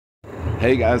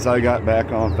Hey guys, I got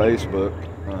back on Facebook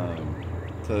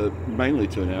mainly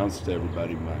to announce to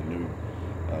everybody my new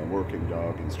working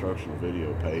dog instructional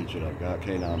video page that I've got,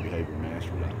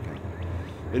 caninebehaviormastery.com.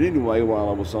 But anyway, while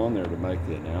I was on there to make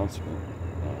the announcement,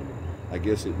 I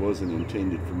guess it wasn't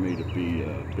intended for me to be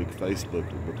a big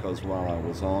Facebooker, because while I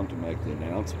was on to make the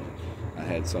announcement, I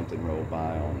had something roll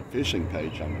by on a fishing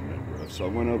page I'm a member of. So I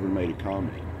went over and made a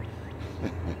comment.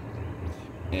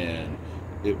 And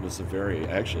it was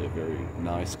actually a very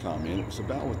nice comment. It was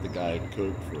about what the guy had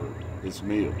cooked for his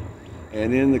meal.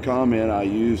 And in the comment, I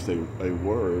used a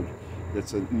word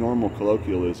that's a normal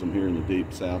colloquialism here in the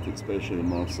Deep South, especially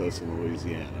amongst us in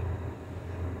Louisiana.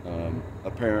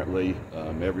 Apparently,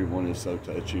 everyone is so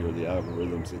touchy, or the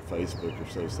algorithms at Facebook are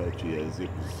so touchy, as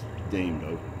it was deemed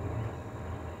open.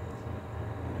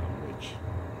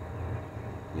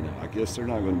 I guess they're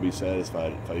not going to be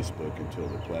satisfied at Facebook until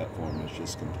the platform is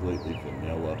just completely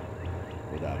vanilla,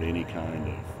 without any kind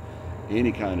of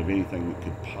anything that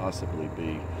could possibly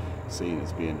be seen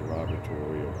as being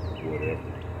derogatory or whatever.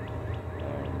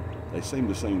 They seem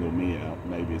to single me out.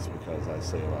 Maybe it's because I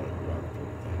say a lot of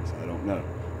derogatory things. I don't know.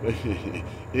 But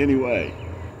anyway,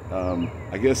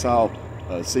 I guess I'll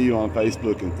see you on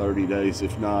Facebook in 30 days.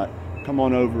 If not, come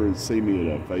on over and see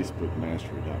me at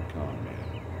facebookmastery.com, man.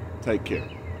 Take care.